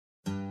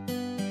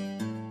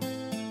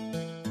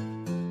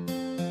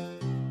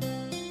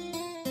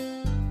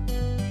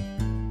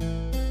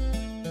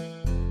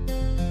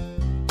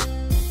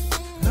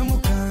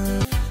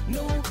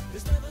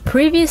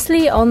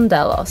Previously on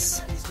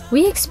Delos,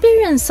 we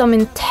experienced some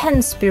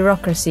intense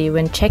bureaucracy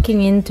when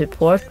checking into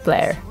Port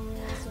Blair.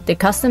 The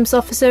customs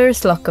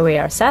officers lock away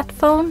our sat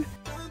phone,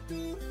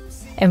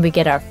 and we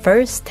get our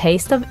first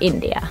taste of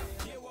India.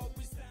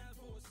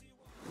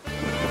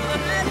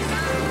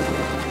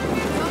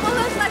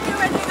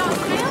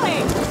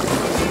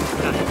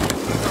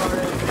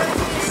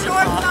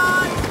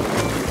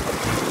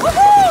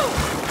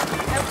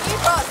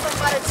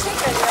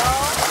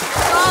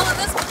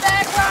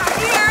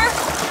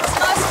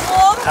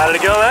 How did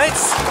it go,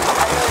 mates?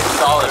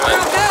 Solid, man.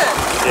 Real good.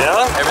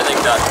 Yeah? Everything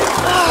done.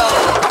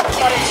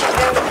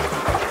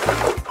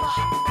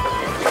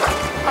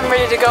 I'm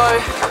ready to go.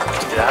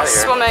 Get out of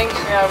here. Swimming.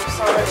 Yeah, I'm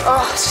sorry.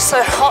 Oh, it's just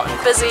so hot and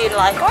busy and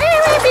like,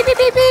 beep, beep,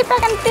 beep, beep, I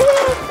can do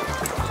it.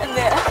 In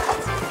there.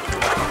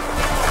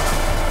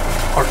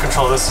 Port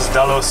Control, this is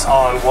Delos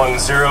on 10.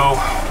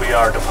 We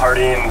are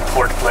departing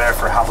Port Blair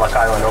for Havelock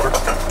Island, over.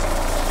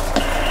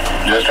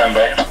 Just come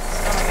back.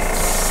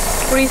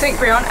 What do you think,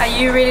 Brion? Are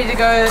you ready to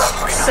go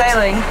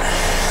sailing?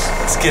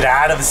 Let's get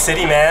out of the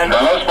city, man.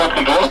 Delos, Port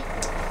Control.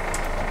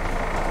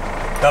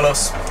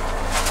 Delos.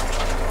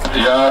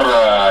 You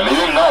are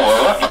leaving now,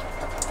 over?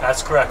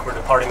 That's correct, we're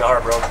departing the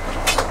harbor, over.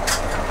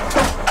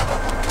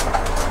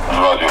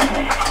 Roger.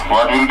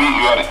 What will be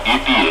your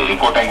ETA,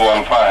 Eco Tango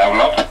Alpha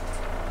Havelock?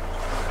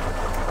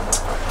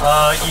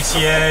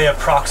 ETA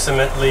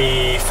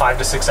approximately 5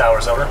 to 6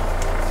 hours, over.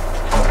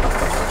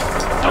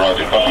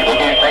 Roger.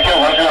 Okay, thank you.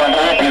 Once you are on the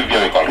way, please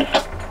give a call.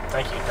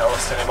 Thank you, Delos,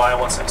 standing by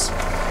on 16.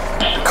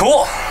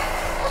 Cool!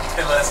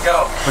 Okay, let's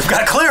go. We've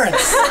got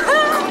clearance!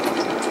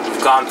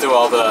 We've gone through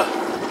all the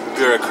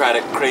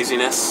bureaucratic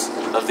craziness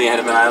of the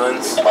Andaman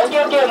Islands.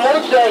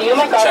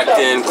 Checked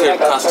in, cleared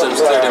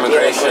customs, cleared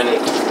immigration,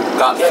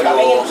 got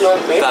fuel,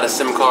 got a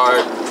SIM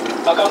card,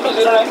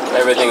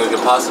 everything we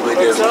could possibly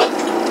do.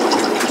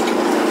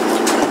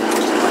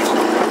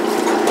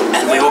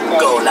 And we will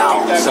go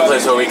now,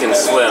 someplace where we can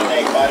swim.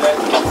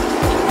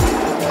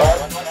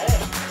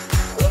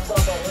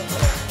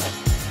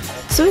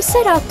 So we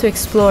set out to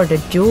explore the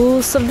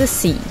jewels of the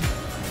sea.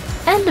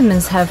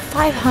 Andamans have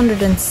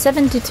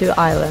 572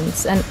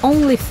 islands and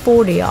only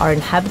 40 are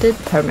inhabited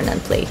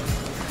permanently.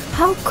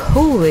 How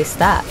cool is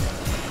that?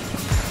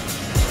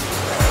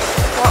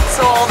 What's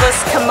all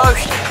this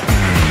commotion?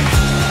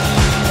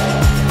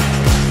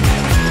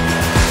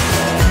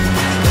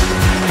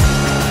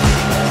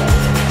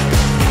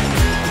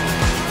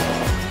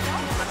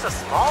 That's a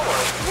small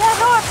one. Yeah,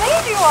 no, a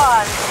baby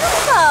one.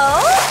 Hello.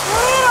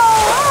 Little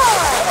one.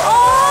 Oh,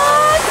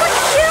 it's so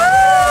cute.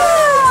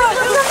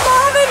 There's a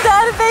mom and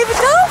dad and baby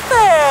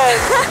dolphin.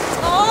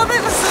 Oh, they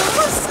were so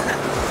cute.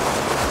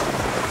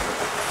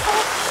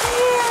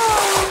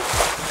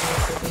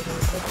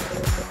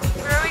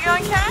 Where are we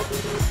going, Karen?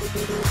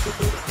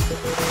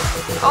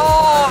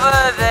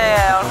 Over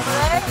there.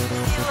 Right?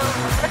 See a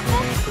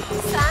little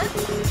sun?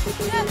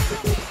 Yeah, this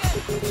is good.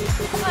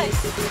 Nice.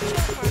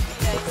 Chill for a few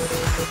days.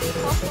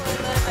 Hopefully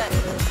a little bit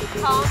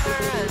calmer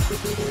and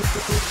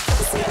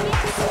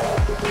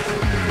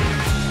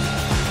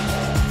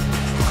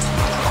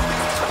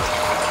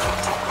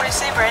what do you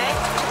see, Brady?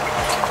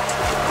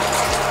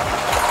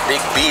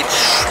 Big beach.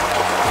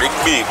 Big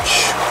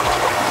beach.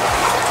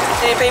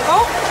 Any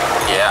people?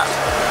 Yeah.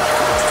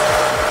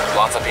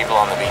 Lots of people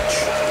on the beach.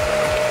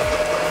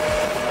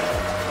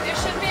 There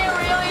should be a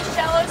really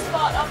shallow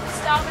spot off the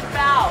starboard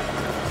bow.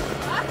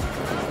 What?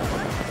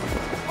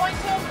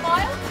 0.2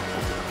 mile?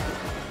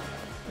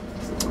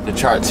 The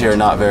charts here are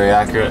not very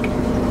accurate.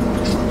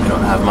 We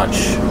don't have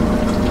much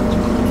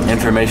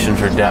information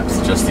for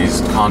depth, just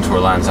these contour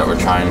lines that we're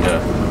trying to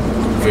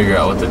figure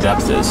out what the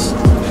depth is.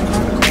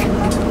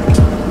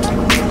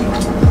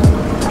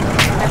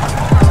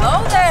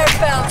 Hello there,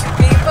 fancy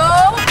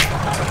people!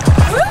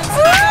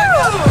 Woo-hoo!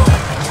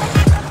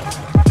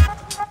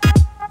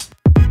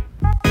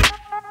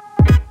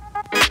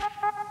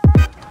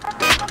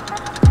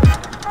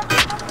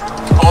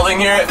 Holding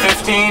here at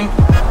 15.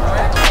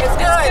 It's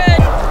good.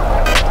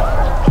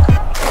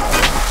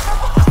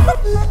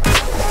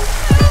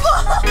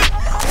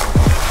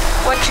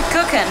 What you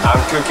cooking?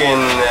 I'm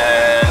cooking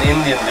an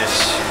Indian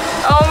dish.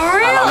 Oh,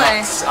 really?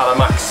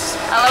 Alamax.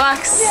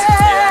 Alamax.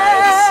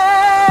 Yes.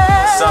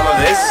 Some of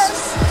this.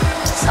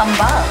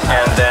 Sambal.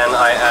 And then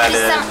I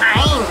added... Some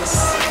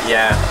eins.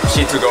 Yeah,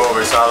 she took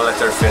over, so I'll let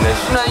her finish.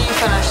 No, you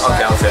finish.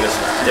 Okay, I'll finish.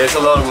 There's a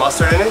lot of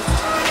mustard in it.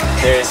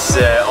 There's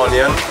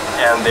onion,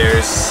 and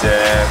there's...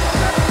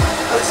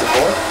 what is it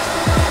more?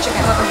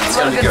 Chicken. It's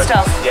gonna be good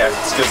stuff. Yeah,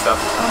 it's good stuff.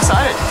 I'm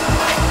excited.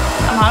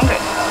 I'm hungry.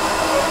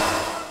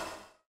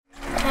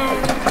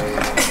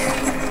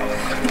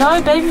 No,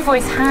 baby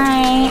voice,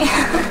 hi.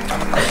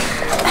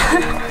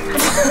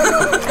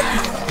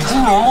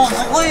 Normal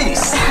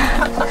voice.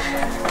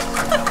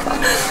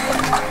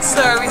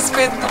 So we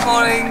spent the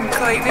morning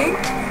cleaning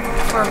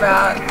for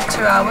about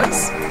 2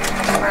 hours.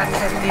 Brad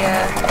had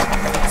their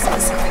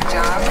specific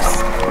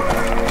jobs.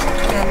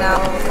 And now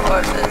the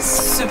boat is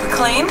super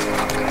clean,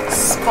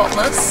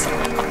 spotless.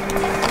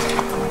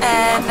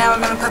 And now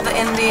we're going to put the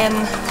Indian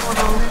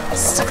little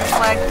sticker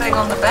flag thing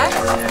on the back.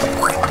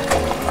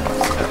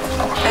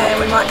 And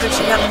we might go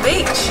check out the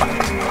beach.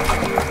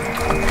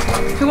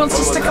 Who wants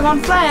to stick them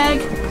on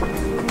flag?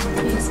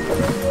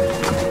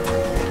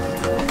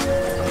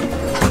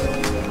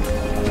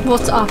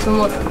 What's up and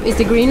what is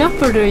the green up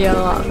or the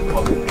yellow up?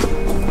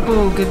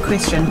 Oh, good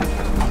question.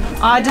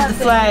 I did the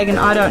flag and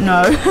I don't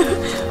know.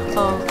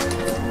 Oh.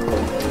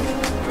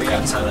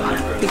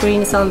 The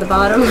green is on the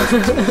bottom.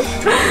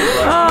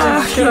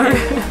 Oh, Sure.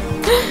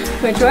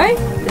 Which way?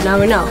 Now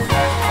we know.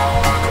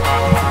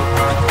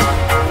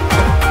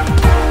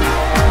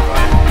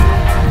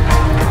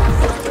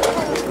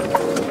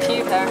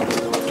 Pupa.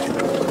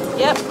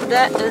 Yep,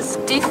 that is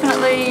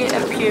definitely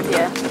a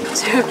pupia.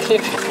 Two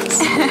pupils.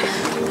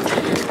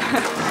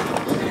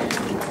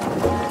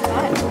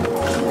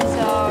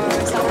 So,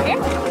 somewhere here?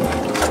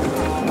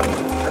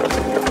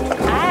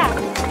 Ah!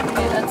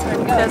 Okay, that's where it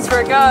goes. That's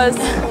where it goes.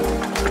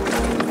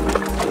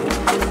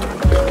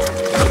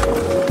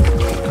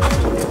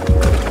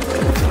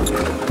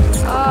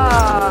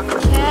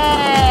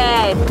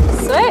 Okay.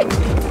 Sweet.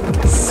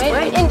 Sweet.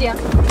 Made in India.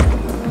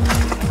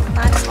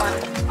 Nice one.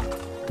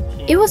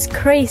 It was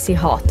crazy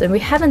hot and we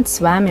haven't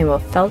swam in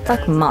what felt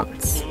like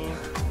months.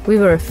 We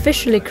were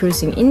officially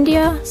cruising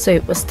India, so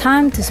it was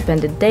time to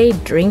spend a day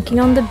drinking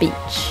on the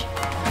beach.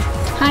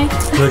 Hi.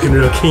 Looking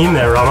real keen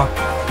there, Rama.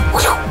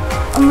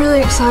 I'm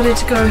really excited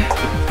to go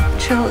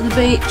chill at the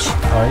beach.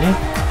 Are you?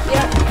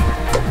 Yeah.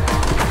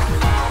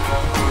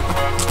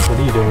 What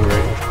are you doing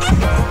right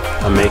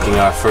now? I'm making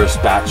our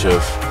first batch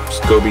of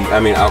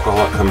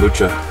alcoholic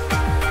kombucha,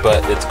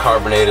 but it's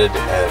carbonated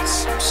and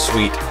it's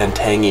sweet and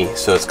tangy,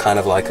 so it's kind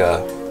of like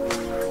a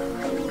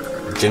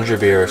ginger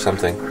beer or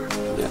something.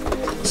 Yeah.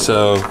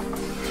 So,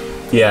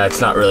 yeah,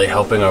 it's not really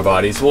helping our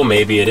bodies. Well,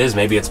 maybe it is.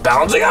 Maybe it's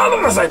balancing out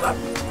on the side. Well,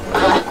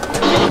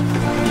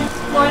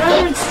 I know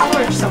you're in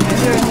storage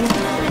somewhere.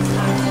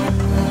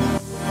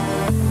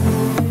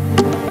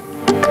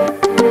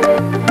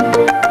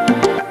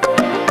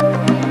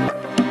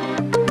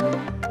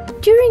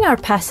 During our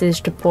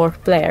passage to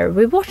Port Blair,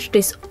 we watched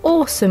this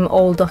awesome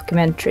old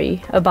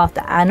documentary about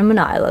the Andaman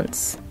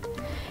Islands.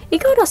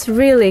 It got us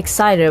really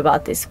excited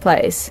about this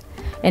place,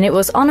 and it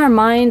was on our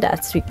mind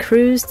as we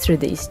cruised through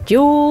these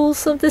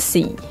jewels of the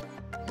sea.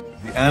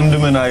 The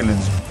Andaman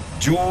Islands,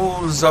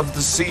 jewels of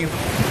the sea.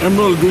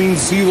 Emerald green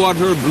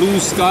seawater, blue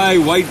sky,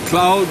 white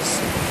clouds,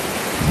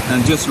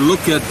 and just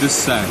look at this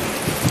sand.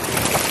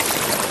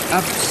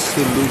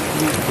 Absolutely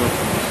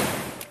perfect.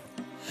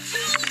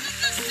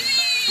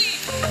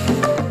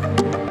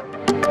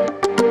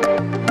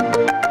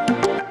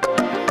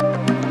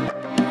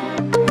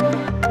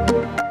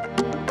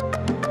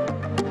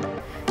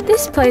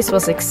 This place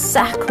was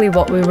exactly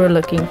what we were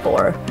looking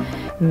for.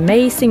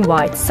 Amazing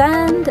white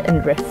sand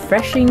and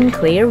refreshing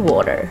clear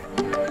water.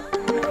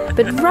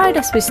 But right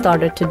as we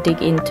started to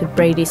dig into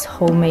Brady's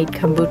homemade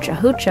Kombucha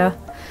Hoocha,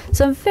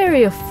 some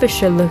very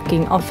official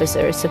looking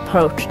officers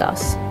approached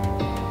us.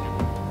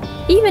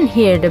 Even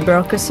here the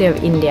bureaucracy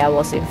of India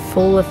was in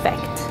full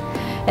effect,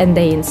 and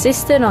they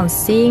insisted on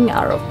seeing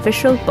our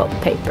official boat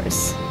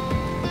papers.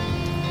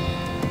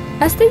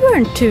 As they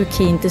weren't too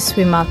keen to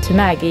swim out to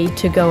Maggie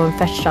to go and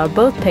fetch our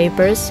boat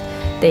papers,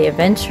 they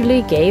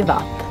eventually gave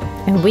up,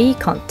 and we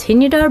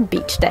continued our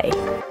beach day.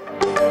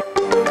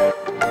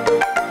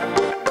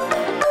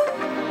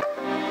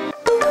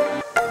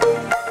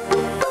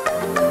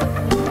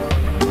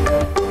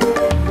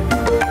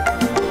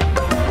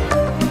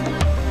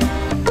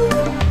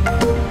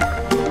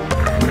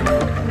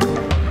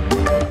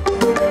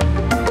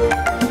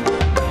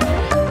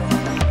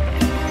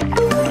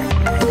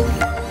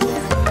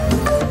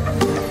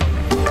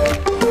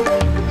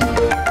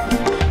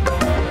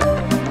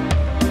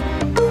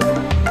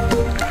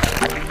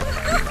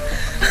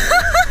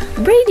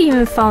 Brady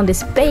even found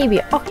this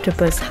baby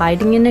octopus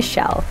hiding in a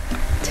shell.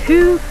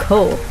 Too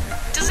cool.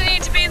 Does it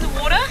need to be in the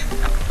water?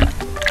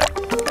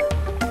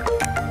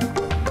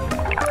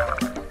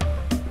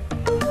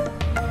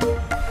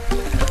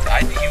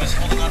 I think he was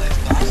holding on to his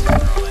glasses.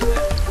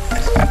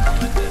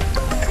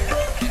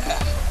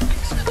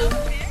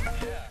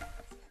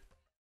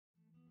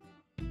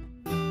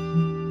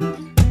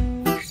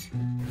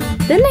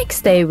 The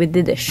next day we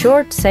did a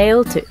short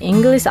sail to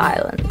Inglis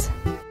Island.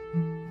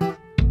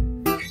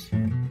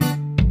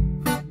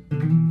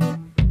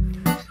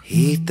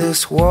 Heed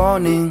this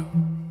warning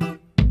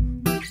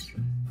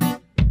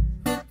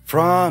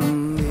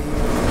from me.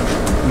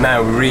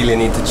 Man, we really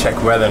need to check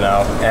weather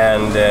now,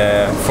 and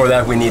for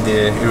that we need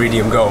the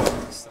Iridium Go.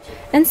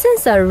 And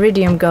since our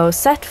Iridium Go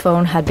sat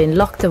phone had been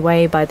locked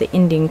away by the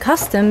Indian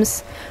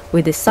customs,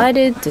 we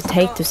decided to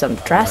take to some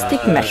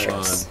drastic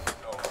measures.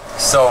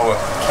 So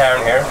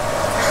Karen here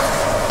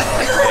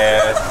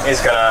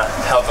is gonna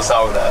help us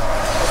out with that.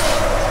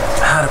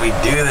 How do we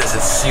do this?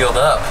 It's sealed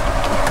up.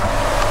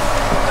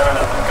 No,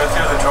 go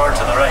through the drawer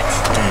to the right.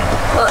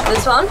 What,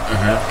 this one?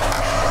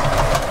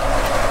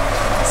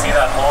 See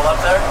that hole up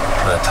there?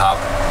 The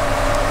top.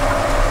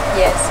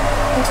 Yes.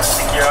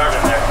 Stick your arm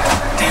in there.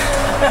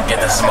 Get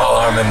the small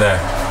arm in there.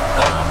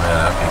 Oh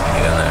man, I think we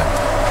can get in there.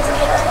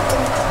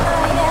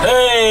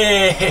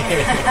 Hey!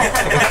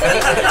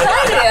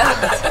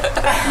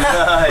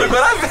 Look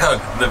what I found!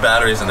 The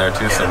battery's in there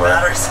too somewhere. The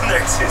battery's in there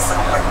too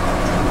somewhere.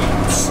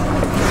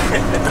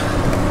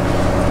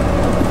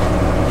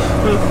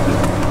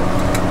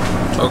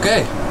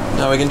 Okay,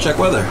 now we can check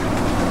weather.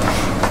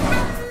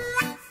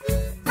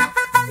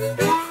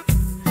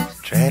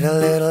 Tread a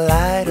little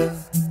lighter.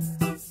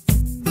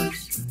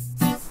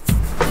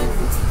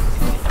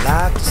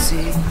 Like to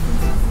see.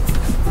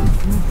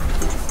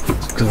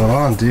 What's going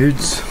on,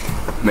 dudes?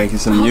 Making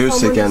some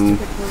music, and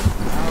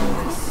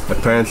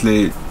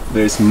apparently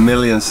there's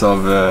millions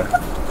of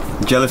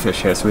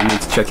jellyfish here, so we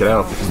need to check it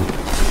out.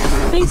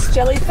 These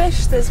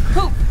jellyfish, there's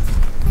poop.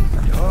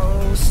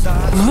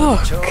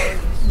 Look!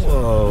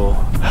 Whoa.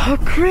 How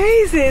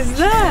crazy is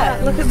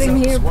that? Look at them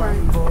here,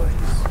 Brian.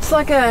 It's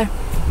like a,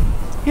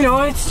 you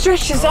know, it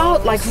stretches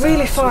out like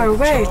really far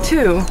away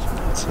too.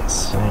 That's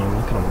insane,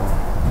 look at them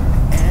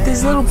all.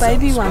 There's little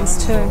baby ones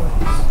too.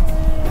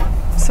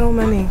 So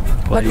many.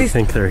 Why do you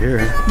think they're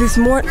here? This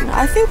morning,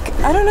 I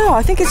don't know,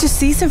 I think it's just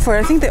season for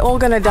it. I think they're all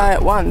gonna die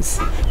at once.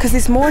 Because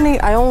this morning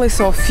I only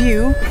saw a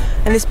few,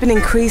 and it's been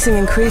increasing.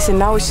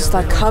 Now it's just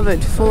like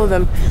covered full of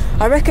them.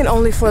 I reckon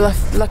only for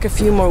like a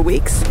few more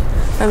weeks,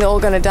 and they're all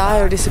gonna die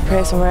or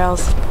disappear somewhere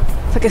else.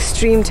 It's like a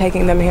stream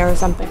taking them here or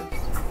something.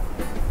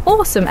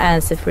 Awesome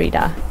answer,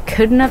 Frida.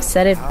 Couldn't have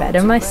said it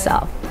better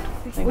myself.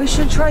 We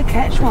should try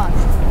catch one.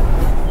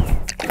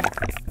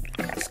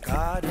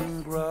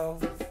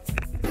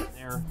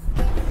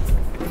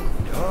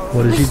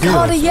 What did you do? It's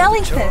called a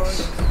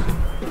jellyfish.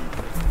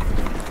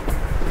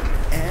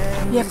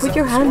 Yeah, put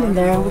your hand in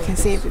there and we can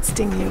see if it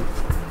stings you.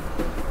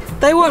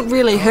 They won't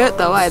really hurt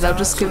though, they'll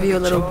just give you a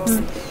little...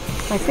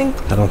 I think...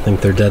 I don't think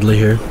they're deadly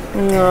here.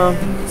 No,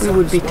 we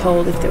would be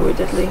told if they were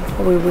deadly,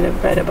 or we would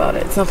have read about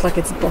it. It's not like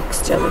it's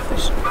box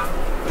jellyfish.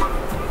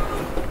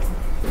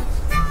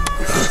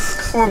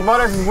 Oh, what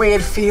a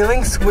weird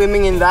feeling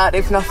swimming in that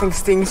if nothing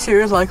stings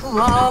you. Like,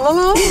 la la la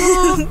la.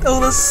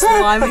 All the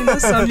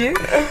sliminess on you.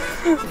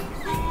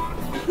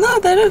 No,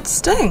 they don't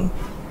sting.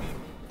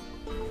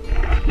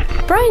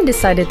 Brian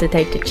decided to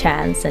take the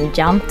chance and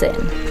jumped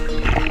in.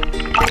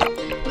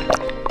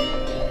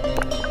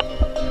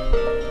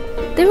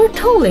 They were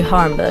totally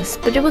harmless,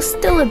 but it was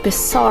still a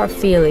bizarre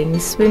feeling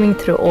swimming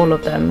through all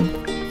of them,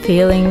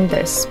 feeling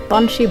their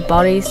spongy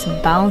bodies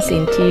bounce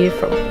into you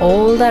from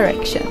all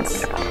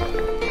directions.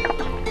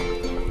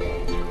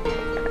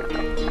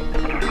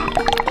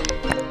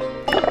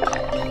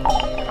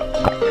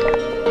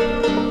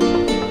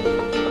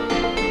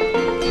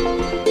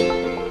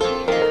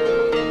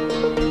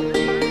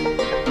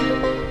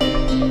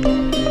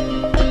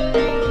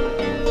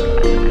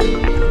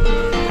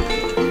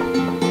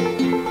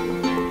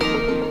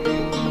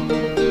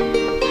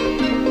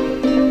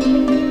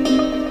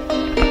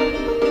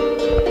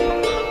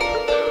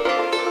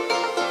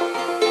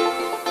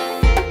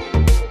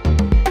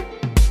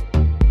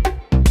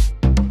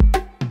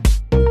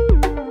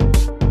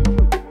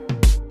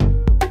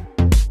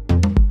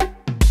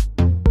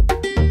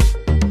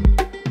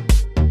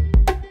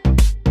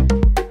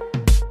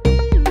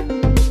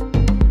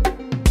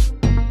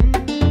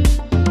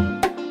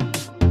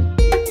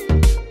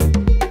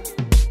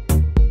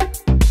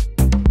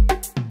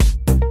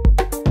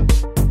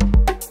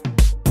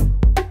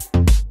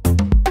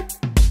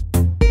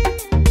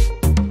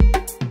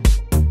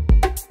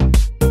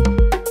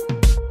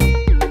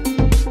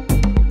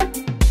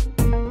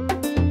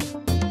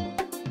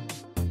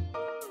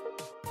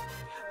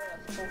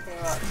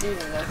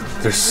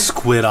 There's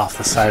squid off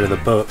the side of the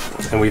boat,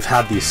 and we've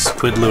had these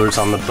squid lures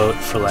on the boat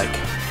for like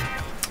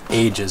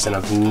ages, and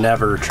I've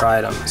never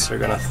tried them, so we're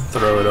gonna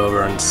throw it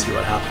over and see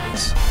what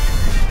happens.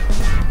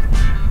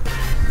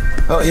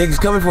 Oh, he's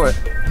coming for it.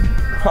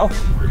 Oh.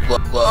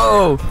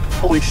 Whoa!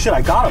 Holy shit,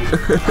 I got him!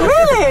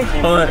 Really?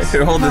 Hold on,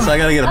 here, hold this. I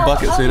gotta get a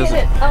bucket so he doesn't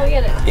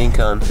Get it. ink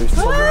on. Look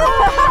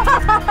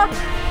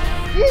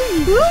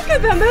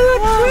at them, they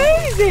look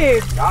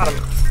crazy! Got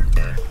him.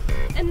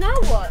 And now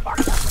what?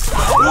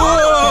 Whoa!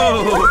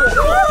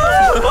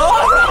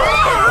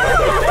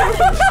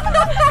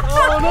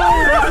 Oh no!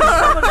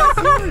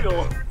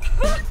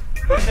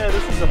 Yeah,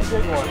 this is a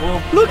big one.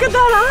 Look at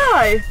that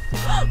eye!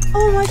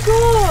 Oh my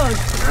god!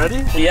 Ready?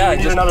 Yeah,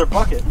 just another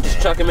bucket. Just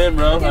chuck him in,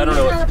 bro. I don't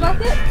know what to do.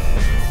 Bucket?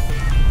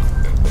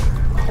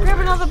 Grab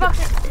another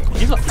bucket.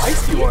 He's a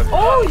feisty one.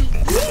 Oh,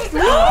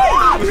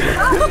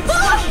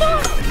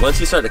 Once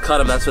you start to cut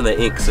them, that's when they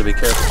ink, so be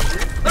careful.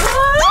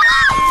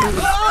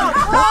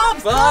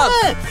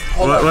 Bob!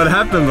 What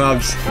happened,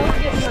 Bobs?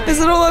 Is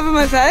it all over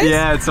my face?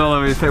 Yeah, it's all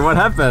over your face. What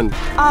happened?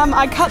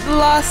 I cut the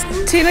last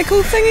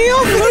tentacle thingy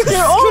off. Look,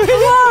 they're all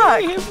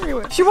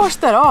black. She washed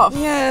that off.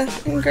 Yeah,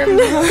 and grab my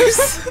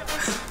nose.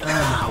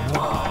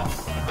 Whoa.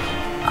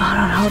 I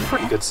don't know.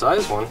 Pretty good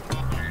size one.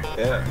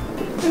 Yeah.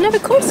 I've never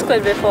caught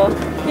squid before.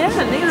 Yeah,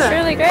 neither. It's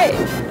really great.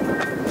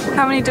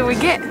 How many did we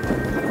get?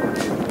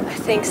 I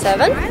think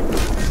 7.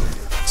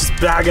 Just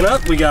bagging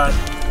up, we got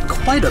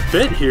quite a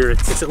bit here.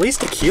 It's at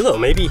least a kilo,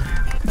 maybe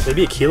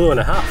a kilo and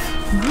a half.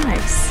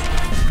 Nice.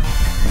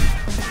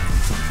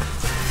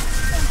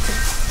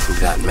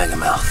 that mega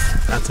mouth.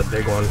 That's a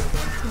big one.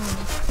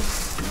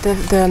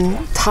 The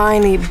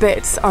tiny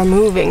bits are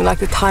moving, like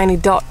the tiny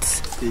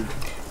dots.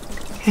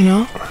 You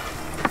know?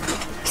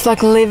 It's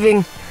like living,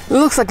 it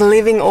looks like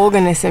living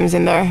organisms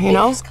in there, you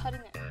know?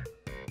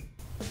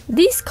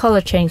 These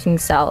color-changing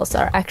cells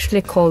are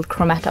actually called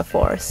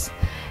chromatophores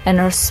and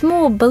are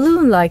small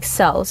balloon-like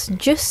cells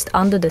just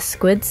under the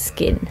squid's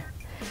skin.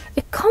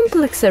 A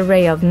complex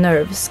array of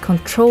nerves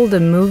control the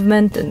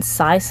movement and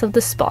size of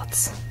the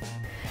spots.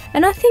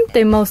 And I think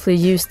they mostly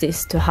use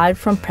this to hide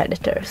from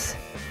predators.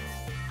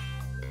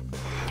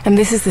 And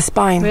this is the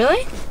spine.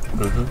 Really?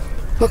 Mm-hmm.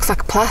 Looks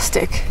like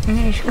plastic.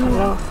 You should cut it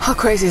off. How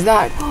crazy is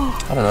that?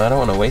 I don't know, I don't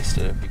want to waste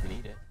it if you can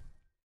eat it.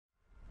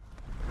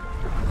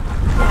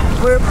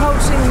 We're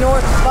approaching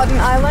North Button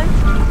Island.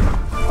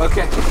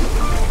 Okay.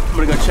 I'm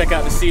gonna go check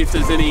out to see if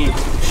there's any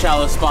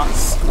shallow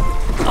spots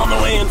on the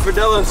way in for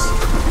Delos.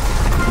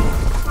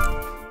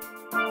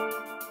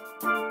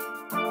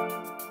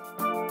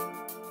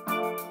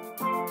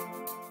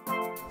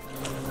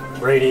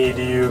 Brady,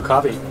 do you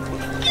copy?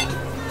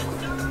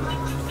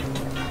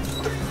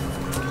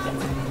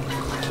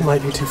 You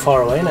might be too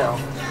far away now.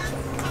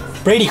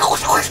 Brady!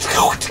 Whatever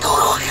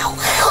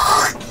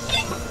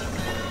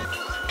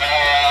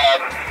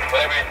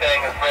you're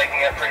saying is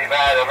breaking up pretty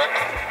bad, over.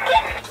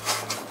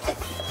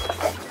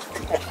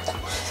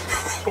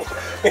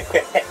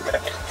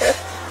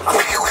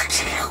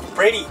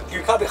 Brady,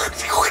 you're copy.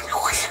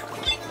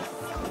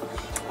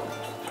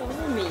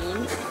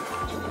 Mean.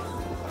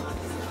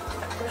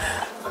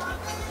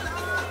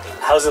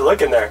 How's it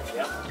looking there?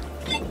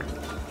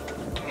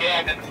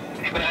 Yeah, just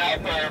keeping an eye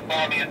for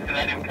Bobby because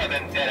I didn't come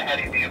in dead ahead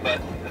of you, but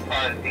as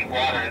far as deep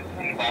water, it's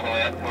deep all the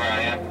way up to where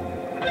I am.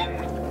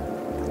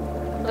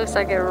 Looks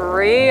like a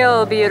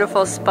real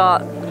beautiful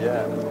spot.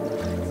 Yeah.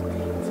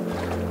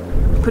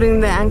 Putting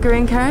the anchor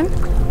in, Karen?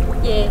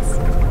 Yes,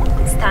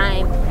 it's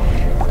time.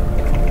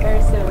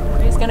 Very soon.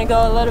 We're just gonna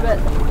go a little bit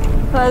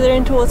further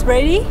in towards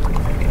Brady.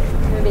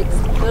 Maybe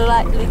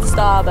slightly to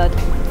starboard.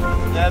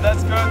 Yeah,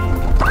 that's good.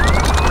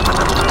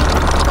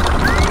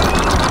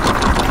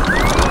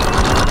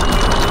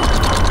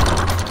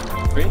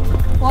 3?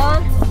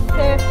 1, 2,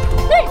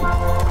 3.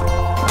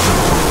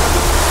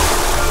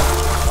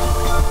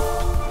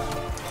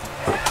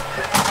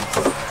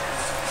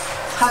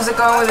 How's it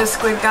going with the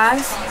squid,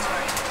 guys?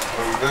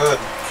 Good.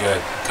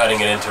 Good. Cutting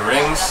it into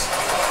rings.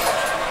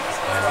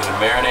 I'm gonna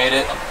marinate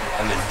it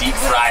and then deep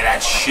fry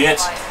that shit.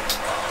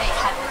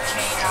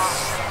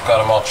 Got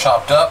them all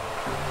chopped up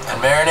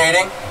and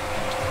marinating.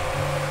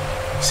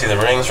 See the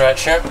rings right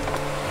here?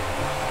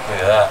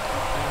 Look at that.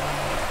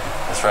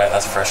 That's right,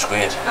 that's fresh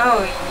squid.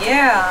 Oh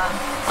yeah.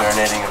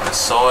 Marinating it with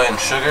soy and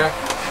sugar.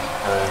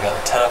 And we've got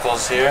the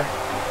tentacles here,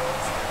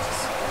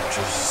 which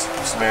is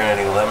just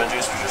marinating with lemon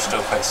juice, which are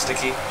still quite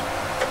sticky.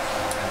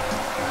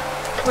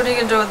 What are you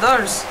gonna do with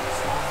those?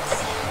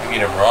 We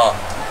eat them raw.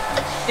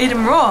 Eat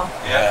them raw?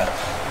 Yeah.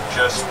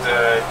 Just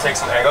take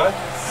some egg on it.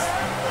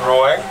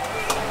 Raw egg.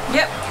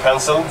 Yep.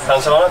 Pencil on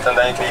it, and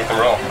then you can eat them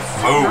raw.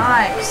 Boom.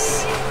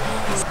 Nice.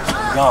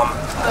 Yum.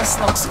 This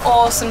looks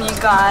awesome, you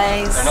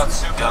guys. They're not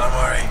soup.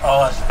 Calamari.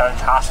 Oh, it's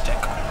fantastic.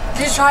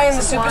 Did you try in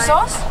the super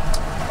sauce?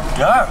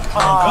 Yeah, good.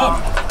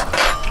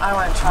 I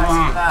want to try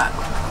some of that.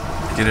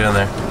 Get it in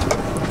there.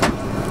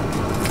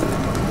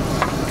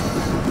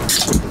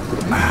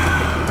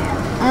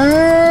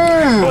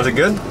 Was it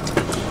good?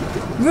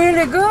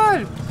 Really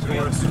good.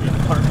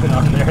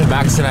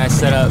 Max and I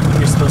set up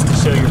You're supposed to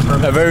show your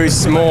permit. A very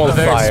small a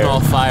very fire. small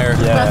fire.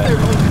 Yeah.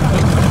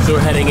 So we're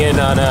heading in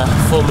on a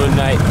full moon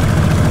night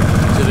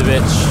to the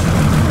beach.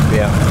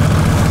 Yeah.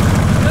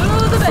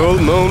 Full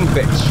moon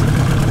bitch.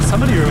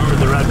 Somebody remembered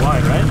the red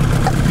wine, right?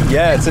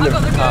 Yeah, it's in the.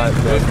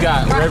 We've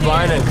got red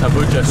wine and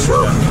Kombucha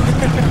Hoocha.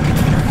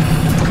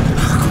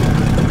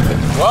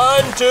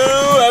 1, 2,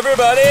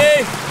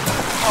 everybody!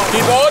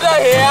 Keep order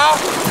here!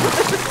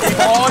 Keep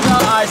order,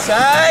 I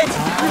say!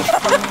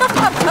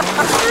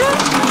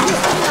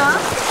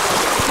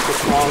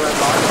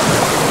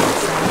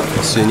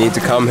 So you need to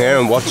come here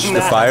and watch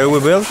the fire we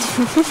built.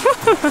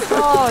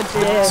 Oh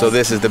dear. So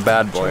this is the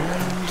bad boy.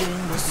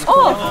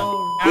 Oh!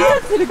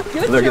 Yes, did a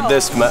good Look job. at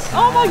this, man.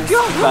 Oh my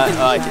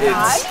god!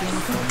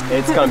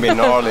 It's gonna be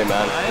gnarly,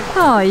 man.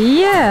 Oh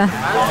yeah.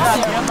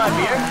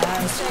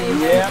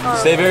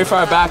 Stay very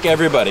far back,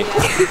 everybody.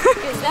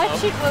 That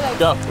shit will like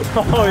Go.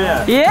 Oh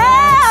yeah.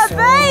 Yeah,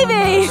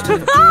 baby!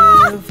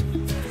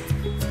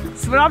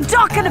 That's what I'm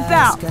talking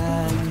about.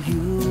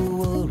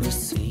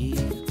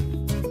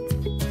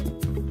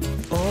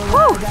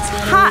 Whew, it's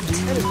hot.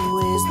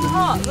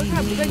 hot. Look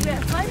how big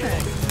that flame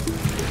is.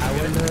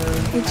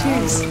 Hey,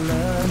 cheers.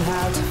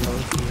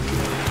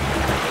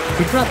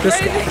 We brought this.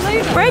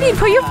 Brady,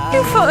 put your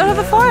foot out of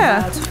the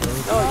fire.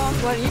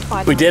 What do you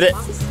find? We did it.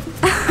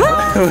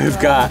 We've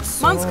got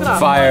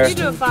fire. You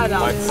do a fire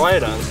dance.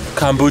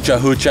 Kombucha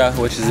Hoocha,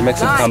 which is a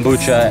mix of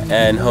kombucha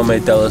and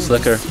homemade Delos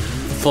liquor.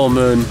 Full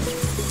moon.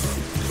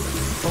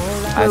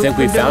 I think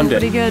we found it.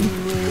 Pretty good.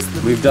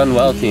 We've done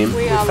well, team.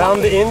 We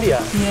found the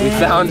India. We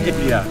found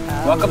India.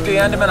 Welcome to the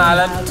Andaman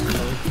Island.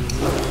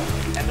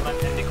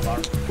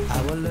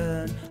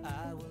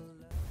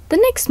 The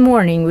next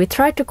morning we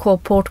tried to call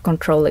port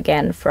control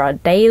again for our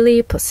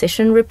daily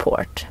position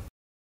report.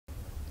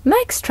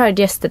 Max tried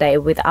yesterday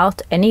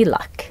without any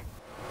luck.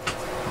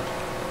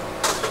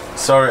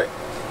 Sorry,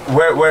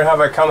 where have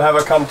I come? Have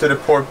I come to the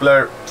Port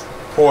Blair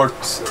port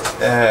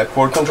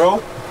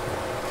control?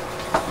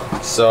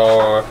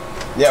 So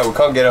yeah, we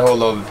can't get a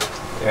hold of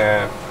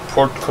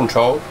port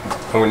control,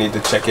 and we need to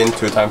check in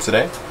 2 times a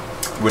day.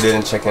 We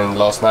didn't check in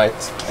last night,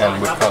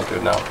 and we can't do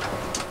it now.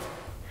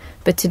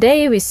 But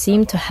today we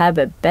seem to have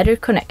a better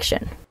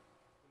connection.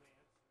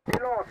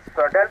 Delos,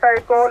 Delta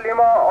Echo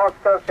Lima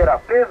Oscar Sierra.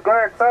 Please go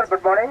ahead, sir.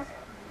 Good morning.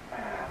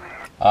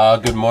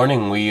 Good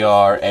morning. We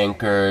are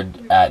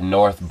anchored at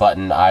North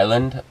Button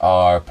Island.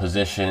 Our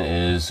position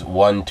is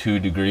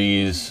 12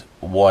 degrees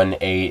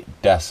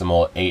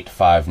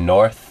 18.85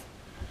 north,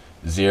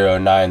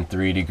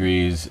 093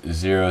 degrees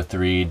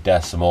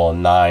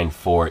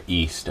 03.94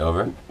 east.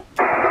 Over.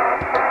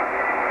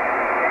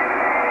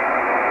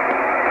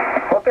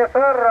 Okay,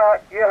 sir.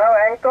 You have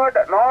anchored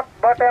North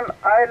Button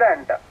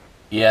Island.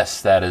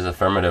 Yes, that is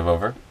affirmative.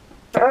 Over.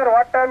 Sir,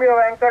 what time you have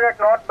anchored at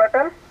North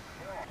Button?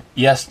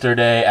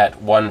 Yesterday at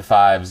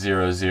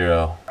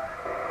 15:00.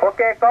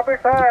 Okay, copy,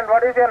 sir. And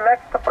what is your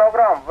next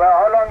program?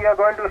 How long you are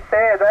going to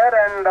stay there,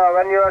 and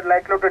when you are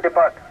likely to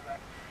depart?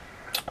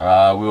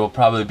 We will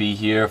probably be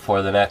here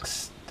for the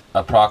next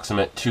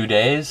approximate 2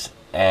 days,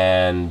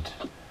 and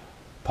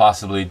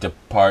possibly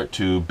depart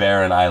to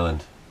Barren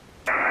Island.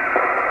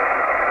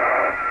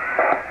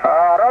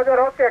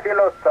 Roger, okay,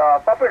 Delos.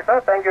 Copy, sir.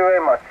 Thank you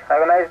very much.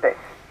 Have a nice day.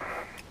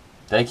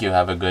 Thank you.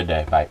 Have a good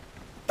day. Bye.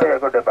 Yeah,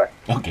 good day. Bye.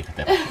 Okay, good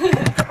day.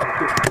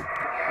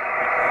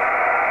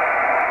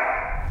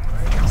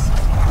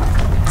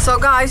 So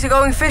guys, you're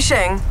going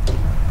fishing?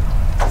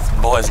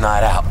 Boys'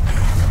 night out.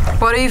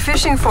 What are you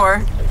fishing for?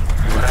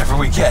 Whatever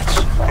we catch.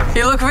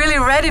 You look really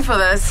ready for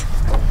this.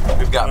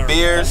 We've got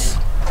beers.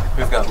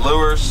 We've got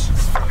lures.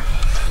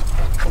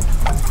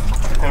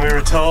 And we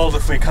were told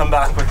if we come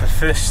back with the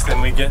fish,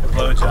 then we get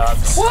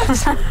blowjobs. What?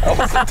 I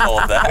wasn't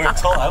told that. I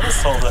was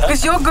told that.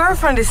 Because your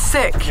girlfriend is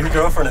sick. Your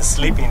girlfriend is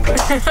sleeping, but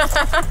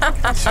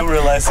she'll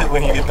realize it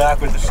when you get back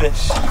with the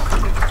fish.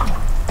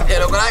 Yeah,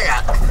 look what I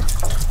got.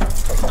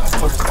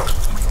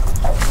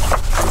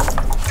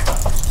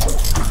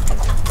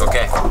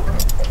 Okay.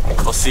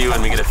 We'll see you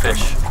when we get a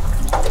fish.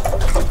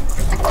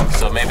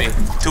 So maybe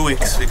 2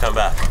 weeks we come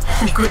back.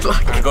 Good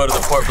luck. We go to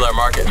the Port Blair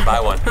market and buy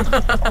one.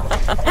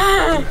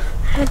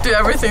 Do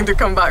everything to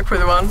come back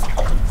with one.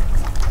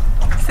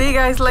 See you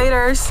guys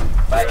later.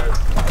 Bye.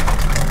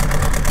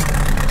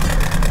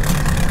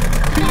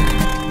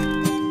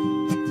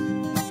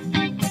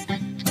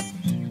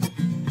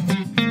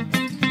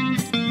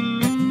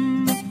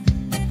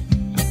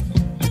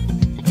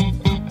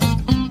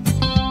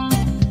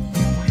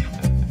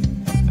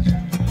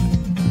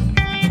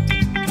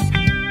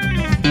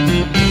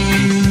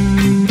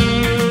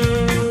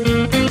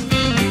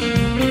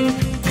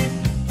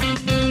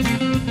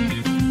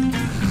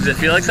 Does it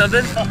feel like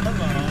something?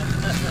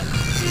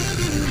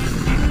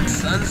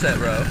 Sunset,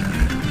 bro.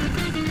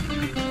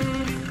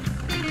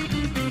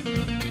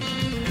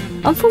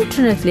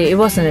 Unfortunately, it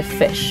wasn't a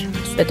fish,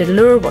 but the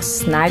lure was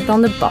snagged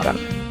on the bottom.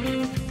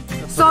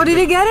 So did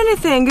you get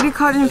anything? Did you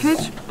catch any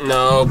fish?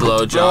 No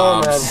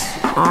blowjobs.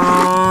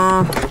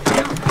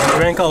 We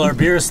drank all our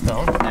beers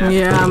though.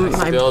 Yeah, We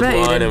I spilled bet.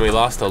 one and we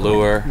lost a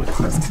lure. We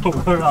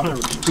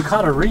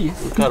caught a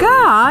reef.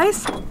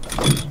 Guys!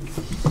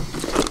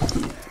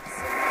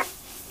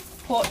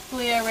 Port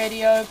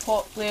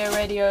Blair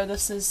radio,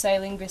 this is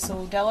sailing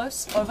vessel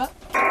Delos, over.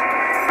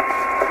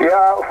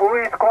 Yeah, who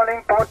is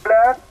calling Port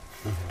Blair?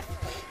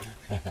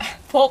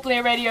 Port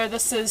Blair radio,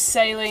 this is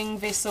sailing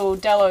vessel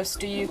Delos,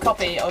 do you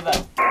copy, over?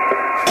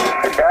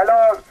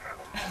 Delos.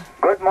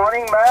 Good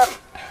morning, ma'am.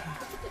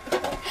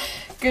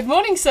 Good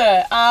morning,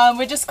 sir.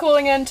 We're just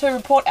calling in to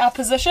report our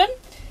position.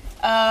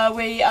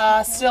 We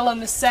are still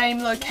in the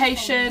same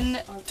location,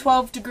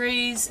 12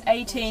 degrees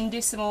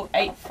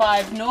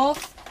 18.85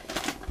 north,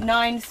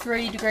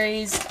 93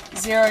 degrees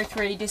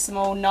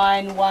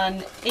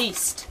 03.91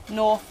 east,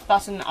 North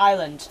Button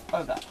Island,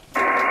 over.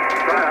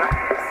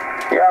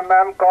 Yeah,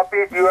 ma'am,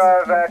 copied. You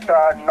are at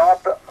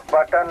North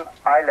Button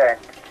Island.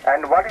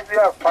 And what is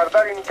your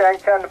further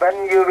intention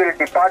when you will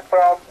depart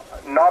from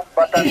North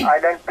Button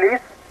Island, please?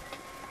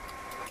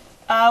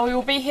 We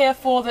will be here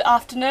for the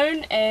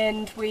afternoon,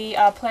 and we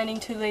are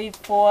planning to leave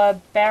for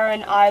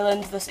Barren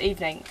Island this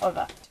evening,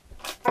 over.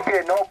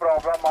 Okay, no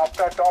problem.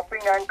 After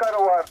topping anchor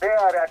over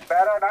there at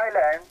Barren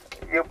Island,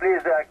 you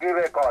please give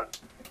a call.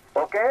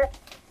 Okay?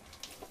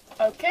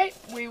 Okay,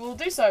 we will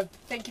do so.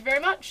 Thank you very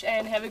much,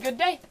 and have a good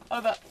day,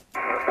 over.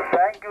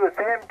 Thank you.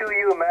 Same to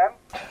you, ma'am.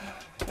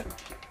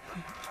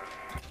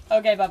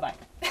 Okay, bye-bye.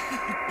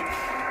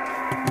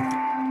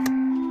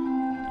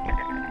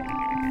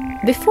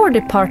 Before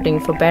departing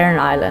for Barren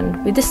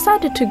Island, we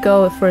decided to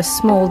go for a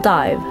small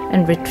dive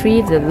and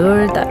retrieve the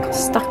lure that got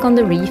stuck on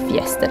the reef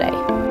yesterday.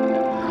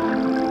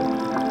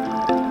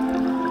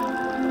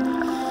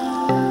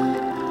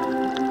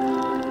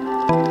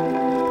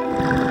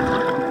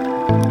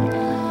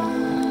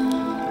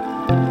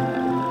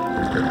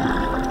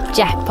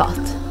 jackpot.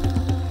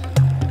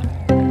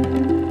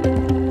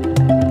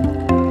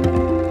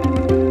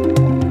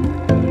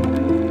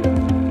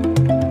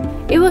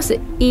 It was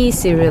an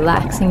easy,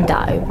 relaxing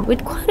dive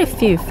with quite a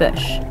few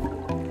fish.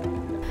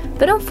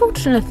 But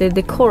unfortunately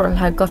the coral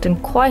had gotten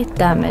quite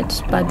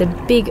damaged by the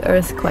big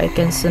earthquake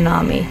and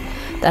tsunami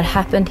that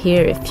happened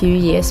here a few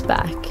years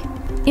back.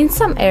 In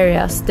some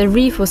areas the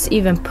reef was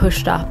even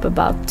pushed up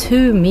about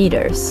 2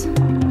 meters.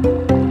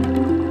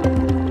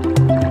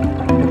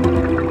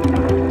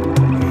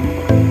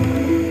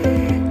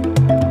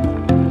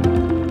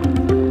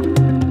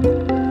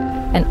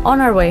 And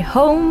on our way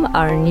home,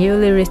 our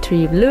newly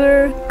retrieved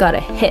lure got a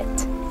hit.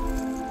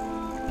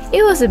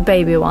 It was a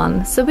baby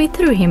one, so we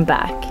threw him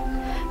back.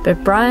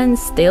 But Brian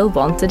still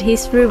wanted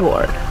his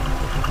reward.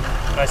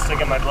 Can I still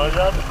get my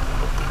blowjob?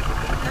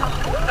 No.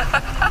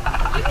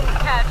 You didn't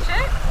catch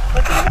it.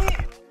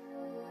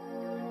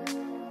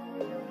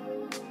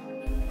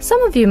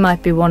 Some of you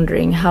might be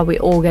wondering how we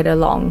all get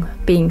along,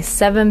 being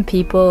 7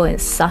 people in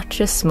such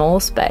a small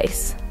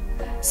space.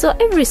 So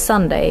every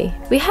Sunday,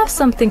 we have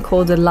something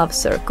called the Love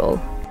Circle,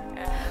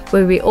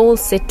 where we all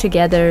sit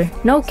together,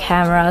 no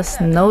cameras,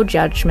 no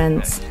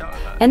judgments,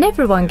 and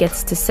everyone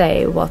gets to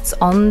say what's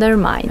on their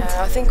mind.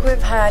 I think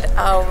we've had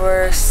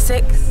our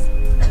 6th,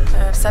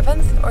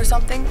 7th or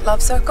something,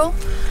 Love Circle.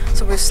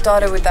 So we've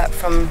started with that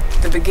from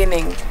the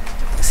beginning,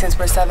 since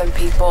we're 7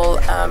 people.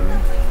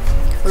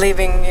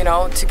 Living, you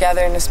know,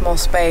 together in a small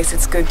space,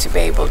 it's good to be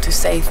able to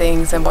say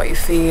things and what you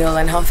feel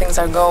and how things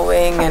are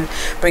going and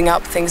bring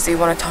up things that you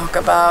want to talk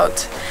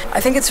about. I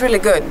think it's really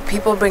good.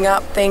 People bring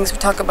up things, we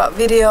talk about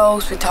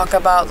videos, we talk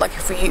about like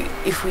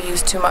if we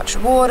use too much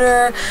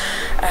water,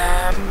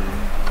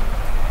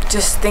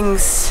 just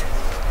things,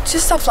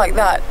 just stuff like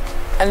that.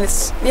 And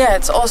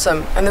it's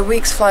awesome. And the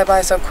weeks fly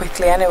by so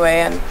quickly anyway,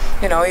 and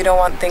you know, you don't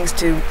want things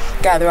to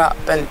gather up,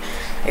 and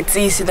it's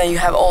easy that you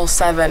have all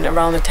 7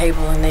 around the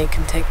table and they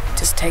can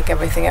just take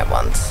everything at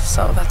once.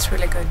 So that's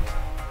really good.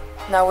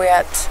 Now we're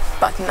at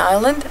Button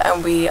Island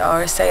and we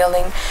are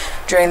sailing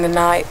during the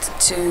night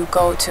to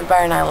go to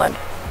Barren Island.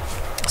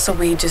 So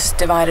we just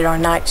divided our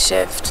night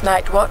shift,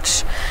 night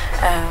watch.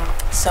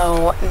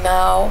 So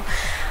now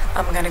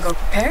I'm gonna go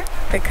prepare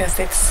because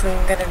it's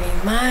gonna be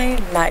my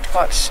night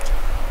watch.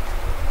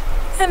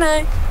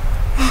 And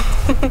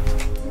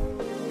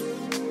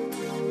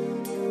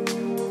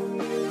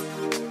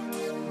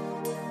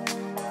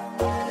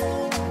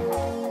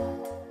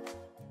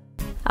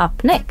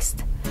Up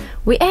next,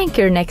 we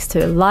anchor next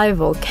to a live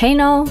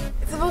volcano.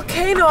 It's a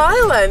volcano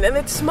island and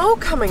it's smoke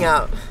coming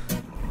out.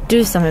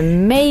 Do some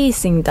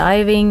amazing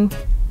diving.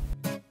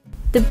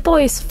 The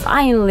boys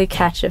finally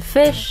catch a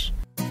fish.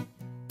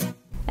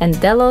 And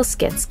Delos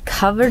gets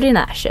covered in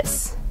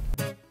ashes.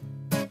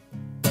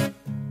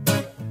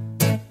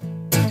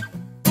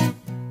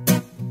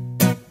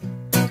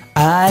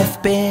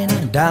 I've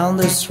been down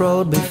this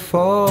road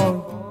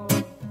before.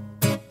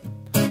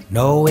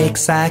 Know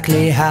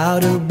exactly how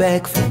to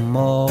beg for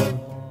more.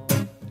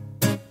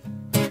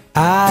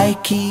 I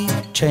keep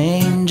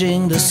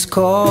changing the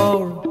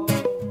score.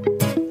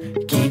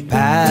 Keep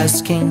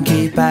asking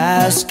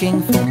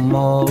for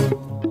more.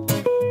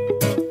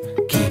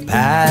 Keep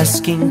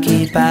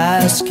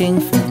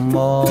asking for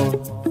more.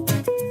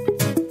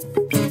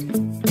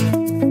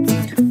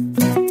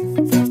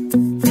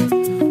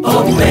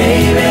 Oh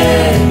baby,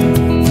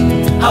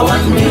 I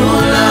want new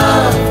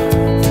love.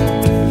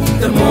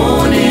 The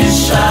moon is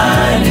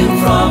shining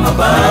from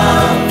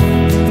above.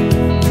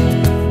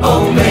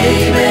 Oh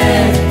baby,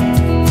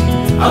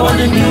 I want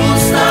a new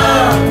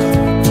start.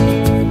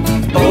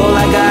 All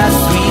I got is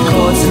 3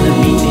 chords and a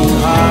beating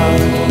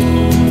heart.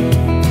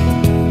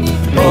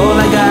 All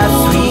I got is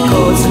 3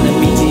 chords and a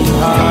beating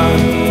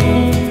heart.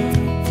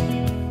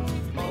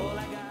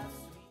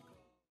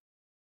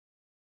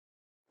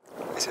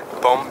 Is it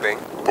bombing?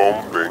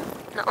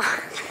 No.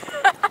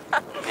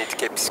 Need to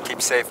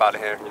keep safe out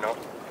of here, you know?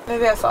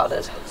 Maybe I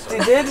farted.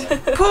 You did?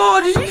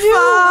 Paul, did you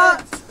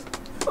fart?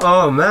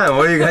 Oh man,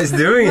 what are you guys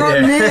doing here?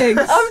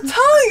 I'm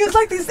telling you, it's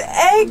like this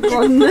egg.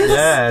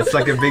 Yeah, it's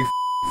like a big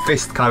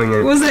fist coming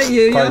in. Was it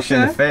you, Punch in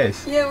Yasha? the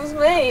face. Yeah, it was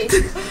me.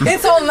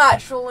 It's all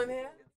natural in here.